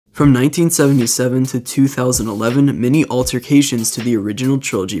From 1977 to 2011, many altercations to the original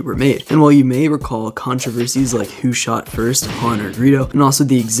trilogy were made, and while you may recall controversies like who shot first, Han or Greedo, and also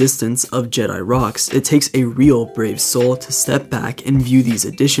the existence of Jedi Rocks, it takes a real brave soul to step back and view these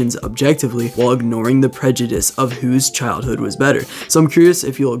additions objectively while ignoring the prejudice of whose childhood was better. So I'm curious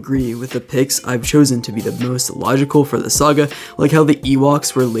if you'll agree with the picks I've chosen to be the most logical for the saga, like how the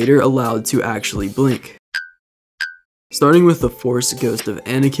Ewoks were later allowed to actually blink. Starting with the Force Ghost of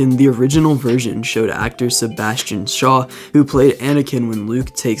Anakin, the original version showed actor Sebastian Shaw, who played Anakin when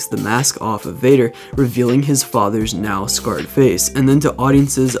Luke takes the mask off of Vader, revealing his father's now scarred face, and then to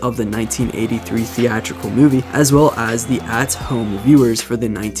audiences of the 1983 theatrical movie, as well as the at-home viewers for the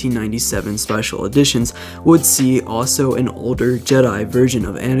 1997 special editions, would see also an older Jedi version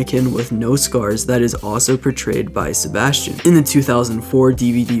of Anakin with no scars that is also portrayed by Sebastian. In the 2004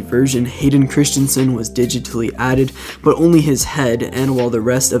 DVD version, Hayden Christensen was digitally added, but only his head, and while the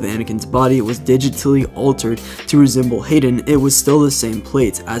rest of Anakin's body was digitally altered to resemble Hayden, it was still the same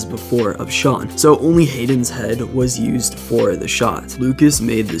plate as before of Sean, so only Hayden's head was used for the shot. Lucas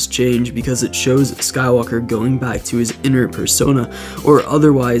made this change because it shows Skywalker going back to his inner persona, or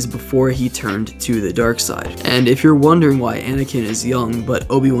otherwise before he turned to the dark side. And if you're wondering why Anakin is young but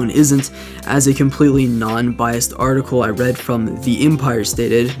Obi-Wan isn't, as a completely non-biased article I read from The Empire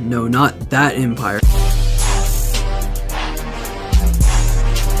stated, no, not that Empire.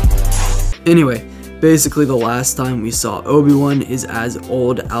 Anyway, basically the last time we saw Obi-Wan is as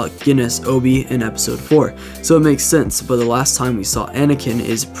old Alec Guinness Obi in episode 4, so it makes sense, but the last time we saw Anakin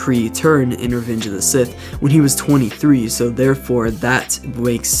is pre-turn in Revenge of the Sith when he was 23, so therefore that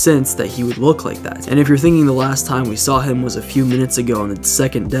makes sense that he would look like that. And if you're thinking the last time we saw him was a few minutes ago on the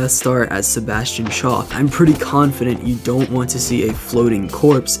second Death Star as Sebastian Shaw, I'm pretty confident you don't want to see a floating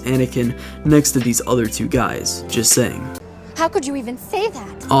corpse Anakin next to these other two guys, just saying. How could you even say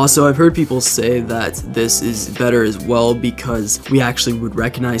that? Also, I've heard people say that this is better as well because we actually would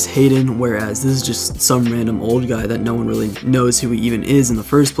recognize Hayden, whereas this is just some random old guy that no one really knows who he even is in the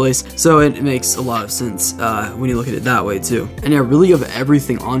first place, so it makes a lot of sense when you look at it that way too. And yeah, really of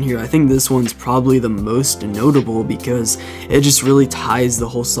everything on here, I think this one's probably the most notable because it just really ties the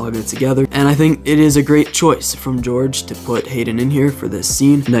whole saga together, and I think it is a great choice from George to put Hayden in here for this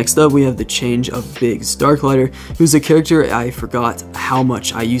scene. Next up, we have the change of Biggs Darklighter, who's a character I forgot how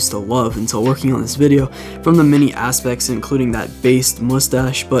much I used to love until working on this video, from the many aspects including that based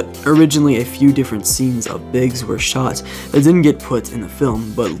mustache, but originally a few different scenes of Biggs were shot that didn't get put in the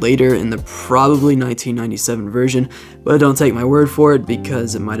film, but later in the probably 1997 version, but don't take my word for it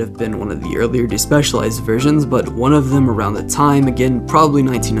because it might have been one of the earlier despecialized versions, but one of them around the time, again probably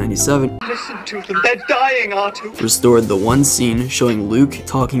 1997, listen to them, they're dying, R2. Restored the one scene showing Luke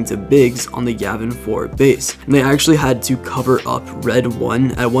talking to Biggs on the Yavin 4 base, and they actually had to cover up Red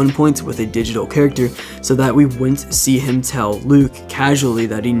 1 at one point with a digital character so that we wouldn't see him tell Luke casually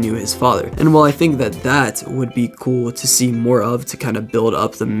that he knew his father. And while I think that that would be cool to see more of to kind of build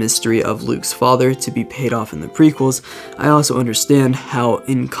up the mystery of Luke's father to be paid off in the prequels, I also understand how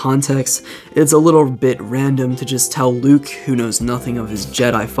in context it's a little bit random to just tell Luke, who knows nothing of his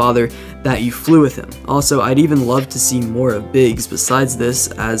Jedi father, that you flew with him. Also, I'd even love to see more of Biggs besides this,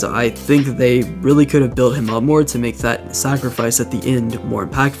 as I think they really could have built him up more to make that sacrifice at the end more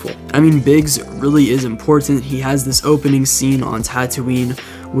impactful. I mean, Biggs really is important. He has this opening scene on Tatooine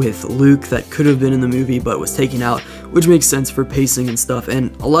with Luke that could have been in the movie but was taken out, which makes sense for pacing and stuff,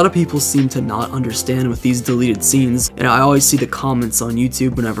 and a lot of people seem to not understand with these deleted scenes, and I always see the comments on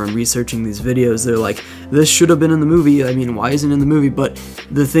YouTube whenever I'm researching these videos. They're like, this should have been in the movie, I mean, why isn't it in the movie? But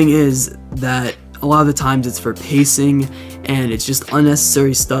the thing is that a lot of the times it's for pacing, and it's just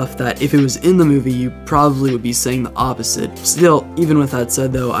unnecessary stuff that if it was in the movie, you probably would be saying the opposite. Still, even with that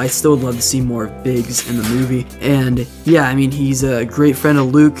said though, I still would love to see more of Biggs in the movie. And yeah, I mean, he's a great friend of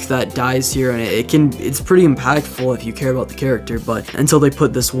Luke that dies here, and it's pretty impactful if you care about the character, but until they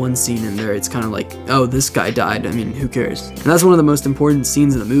put this one scene in there, it's kind of like, oh, this guy died, I mean, who cares? And that's one of the most important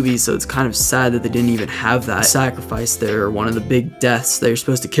scenes in the movie, so it's kind of sad that they didn't even have that sacrifice there, or one of the big deaths that you're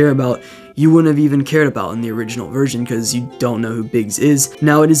supposed to care about. You wouldn't have even cared about in the original version because you don't know who Biggs is.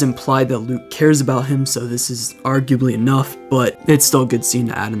 Now it is implied that Luke cares about him, so this is arguably enough, but it's still a good scene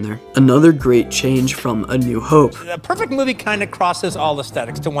to add in there. Another great change from A New Hope. A perfect movie kind of crosses all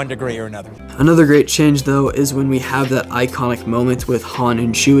aesthetics to one degree or another. Another great change though is when we have that iconic moment with Han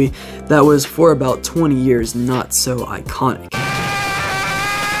and Chewie that was for about 20 years not so iconic.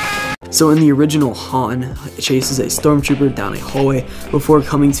 So in the original, Han chases a stormtrooper down a hallway before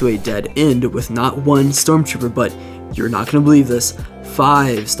coming to a dead end with not one stormtrooper, but you're not gonna believe this,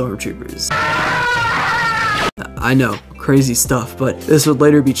 5 stormtroopers. I know, crazy stuff, but this would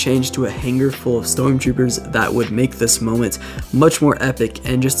later be changed to a hangar full of stormtroopers that would make this moment much more epic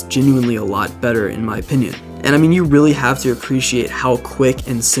and just genuinely a lot better in my opinion. And I mean, you really have to appreciate how quick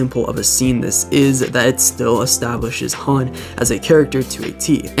and simple of a scene this is, that it still establishes Han as a character to a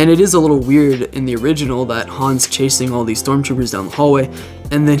T. And it is a little weird in the original that Han's chasing all these stormtroopers down the hallway,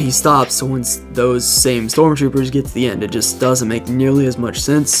 and then he stops, so once those same stormtroopers get to the end, it just doesn't make nearly as much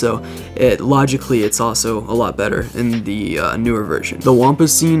sense, so logically it's also a lot better in the newer version. The Wampa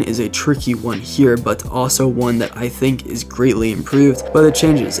scene is a tricky one here, but also one that I think is greatly improved by the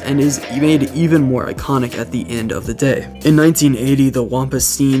changes and is made even more iconic at the end of the day. In 1980, the Wampa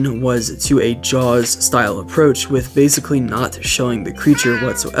scene was to a Jaws style approach, with basically not showing the creature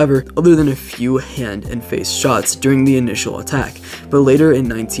whatsoever other than a few hand and face shots during the initial attack, but later in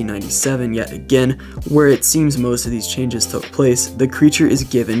 1997, yet again, where it seems most of these changes took place, the creature is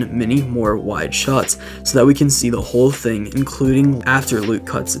given many more wide shots so that we can see the whole thing, including after Luke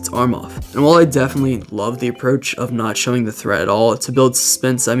cuts its arm off. And while I definitely love the approach of not showing the threat at all to build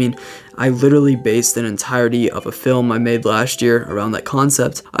suspense, I mean, I literally based an entirety of a film I made last year around that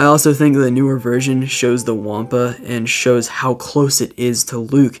concept. I also think the newer version shows the Wampa and shows how close it is to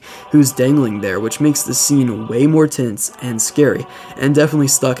Luke, who's dangling there, which makes the scene way more tense and scary, and definitely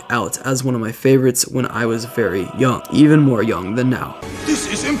stuck out as one of my favorites when I was very young, even more young than now.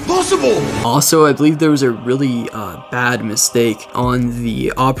 This is impossible! Also, I believe there was a really bad mistake on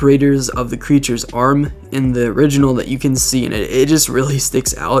the operators of the creature's arm in the original that you can see, and it just really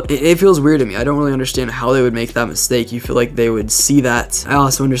sticks out. It feels weird to me. I don't really understand how they would make that mistake. You feel like they would see that. I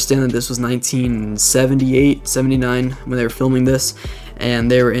also understand that this was 1978, 79 when they were filming this,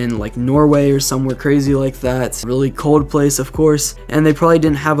 and they were in like Norway or somewhere crazy like that. Really cold place, of course, and they probably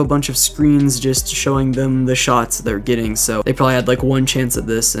didn't have a bunch of screens just showing them the shots they're getting, so they probably had like one chance at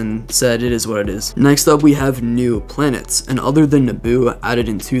this and said it is what it is. Next up, we have new planets, and other than Naboo, added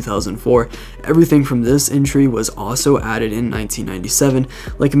in 2004, everything from this entry was also added in 1997,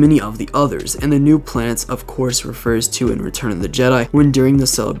 like many of the others, and the new planets of course refers to in Return of the Jedi, when during the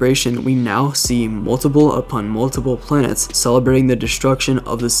celebration we now see multiple upon multiple planets celebrating the destruction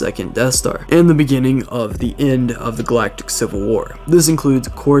of the second Death Star and the beginning of the end of the Galactic Civil War. This includes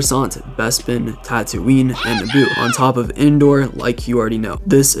Coruscant, Bespin, Tatooine, and Naboo, on top of Endor, like you already know.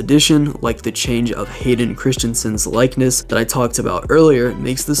 This addition, like the change of Hayden Christensen's likeness that I talked about earlier,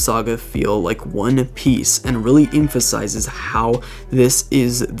 makes the saga feel like one piece and really emphasizes how this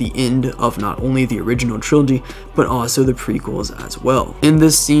is the end of not only the original trilogy, but also the prequels as well. In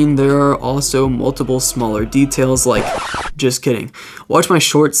this scene, there are also multiple smaller details like, just kidding. Watch my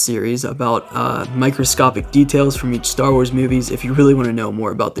short series about microscopic details from each Star Wars movies if you really want to know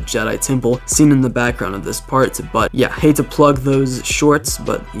more about the Jedi Temple seen in the background of this part, but yeah, hate to plug those shorts,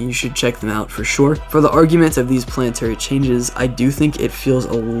 but you should check them out for sure. For the argument of these planetary changes, I do think it feels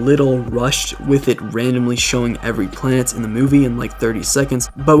a little rushed with it randomly showing every planet in the movie in like 30 seconds,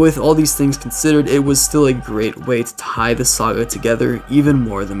 but with all these things considered, it was still a great way to tie the saga together even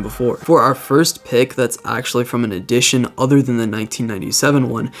more than before. For our first pick that's actually from an edition other than the 1997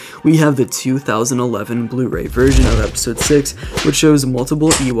 one, we have the 2011 Blu-ray version of Episode 6, which shows multiple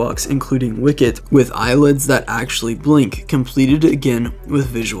Ewoks including Wicket with eyelids that actually blink, completed again with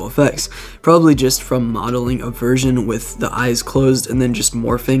visual effects, probably just from modeling a version with the eyes closed and then just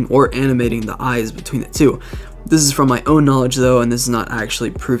morphing or animating the eyes between the two. This is from my own knowledge though, and this is not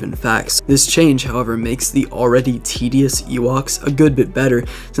actually proven facts. This change, however, makes the already tedious Ewoks a good bit better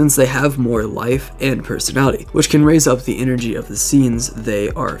since they have more life and personality, which can raise up the energy of the scenes they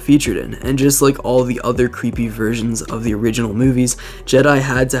are featured in. And just like all the other creepy versions of the original movies, Jedi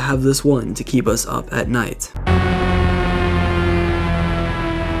had to have this one to keep us up at night.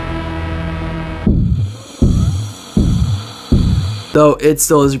 Though it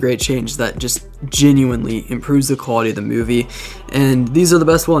still is a great change that just genuinely improves the quality of the movie, and these are the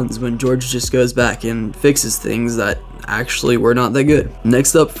best ones when George just goes back and fixes things that actually were not that good.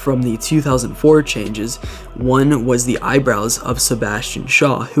 Next up from the 2004 changes, one was the eyebrows of Sebastian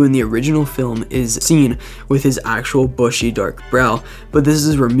Shaw, who in the original film is seen with his actual bushy dark brow, but this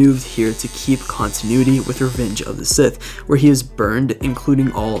is removed here to keep continuity with Revenge of the Sith, where he is burned,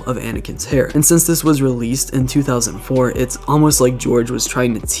 including all of Anakin's hair. And since this was released in 2004, it's almost like George was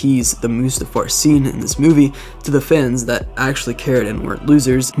trying to tease the Mustafar scene in this movie to the fans that actually cared and weren't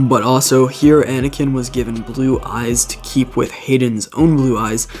losers, but also here Anakin was given blue eyes to keep with Hayden's own blue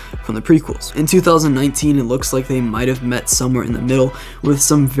eyes from the prequels. In 2019, it looks like they might have met somewhere in the middle with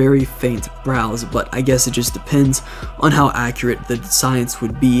some very faint brows, but I guess it just depends on how accurate the science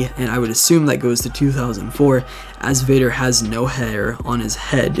would be, and I would assume that goes to 2004, as Vader has no hair on his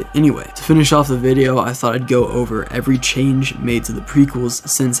head anyway. To finish off the video, I thought I'd go over every change made to the prequels,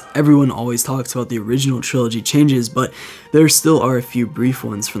 since everyone always talks about the original trilogy changes, but there still are a few brief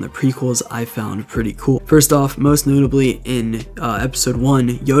ones from the prequels I found pretty cool. First off, most notably in episode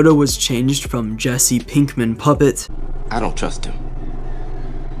 1, Yoda was changed from Jesse Pinkman puppet I don't trust him.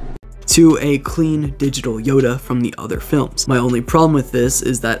 to a clean digital Yoda from the other films. My only problem with this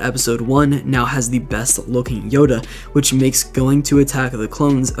is that episode 1 now has the best looking Yoda, which makes going to Attack of the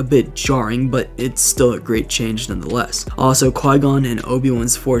Clones a bit jarring, but it's still a great change nonetheless. Also, Qui-Gon and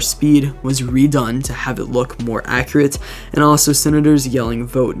Obi-Wan's force speed was redone to have it look more accurate, and also senators yelling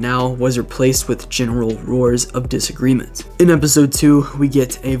 "vote now" was replaced with general roars of disagreement. In episode 2, we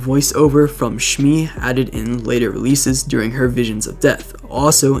get a voiceover from Shmi added in later releases during her visions of death.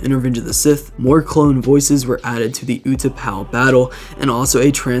 Also, in Revenge of the Sith, more clone voices were added to the Utapau battle, and also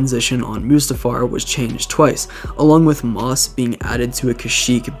a transition on Mustafar was changed twice, along with Moss being added to a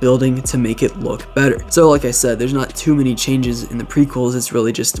Kashyyyk building to make it look better. So like I said, there's not too many changes in the prequels, it's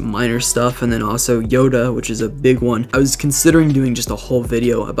really just minor stuff, and then also Yoda, which is a big one. I was considering doing just a whole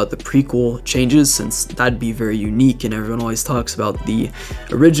video about the prequel changes, since that'd be very unique, and everyone always talks about the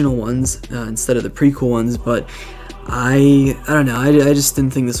original ones instead of the prequel ones, but I don't know, I just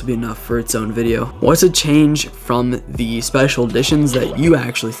didn't think this would be enough for its own video. What's a change from the special editions that you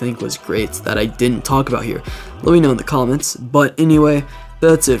actually think was great that I didn't talk about here? Let me know in the comments, but anyway,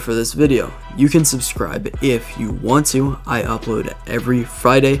 that's it for this video. You can subscribe if you want to. I upload every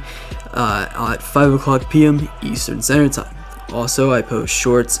Friday at 5 o'clock p.m. Eastern Standard Time. Also, I post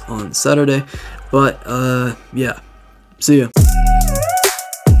shorts on Saturday, but yeah, see ya.